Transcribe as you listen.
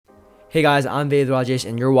Hey guys, I'm Ved Rajesh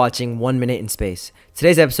and you're watching 1 Minute in Space.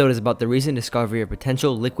 Today's episode is about the recent discovery of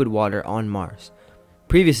potential liquid water on Mars.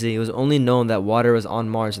 Previously, it was only known that water was on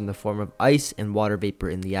Mars in the form of ice and water vapor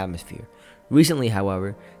in the atmosphere. Recently,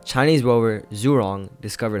 however, Chinese rover Zhurong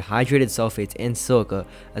discovered hydrated sulfates and silica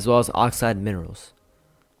as well as oxide minerals.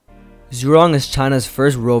 Zhurong is China's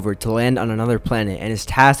first rover to land on another planet and is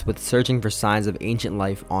tasked with searching for signs of ancient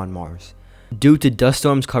life on Mars. Due to dust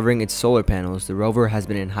storms covering its solar panels, the rover has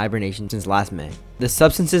been in hibernation since last May. The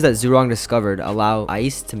substances that Zhurong discovered allow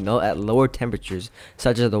ice to melt at lower temperatures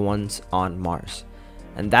such as the ones on Mars.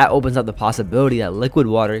 And that opens up the possibility that liquid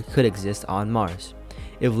water could exist on Mars.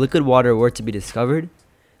 If liquid water were to be discovered,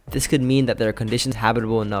 this could mean that there are conditions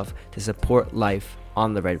habitable enough to support life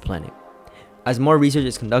on the red planet. As more research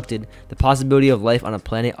is conducted, the possibility of life on a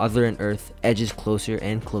planet other than Earth edges closer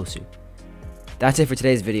and closer. That's it for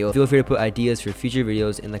today's video. Feel free to put ideas for future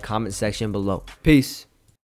videos in the comment section below. Peace.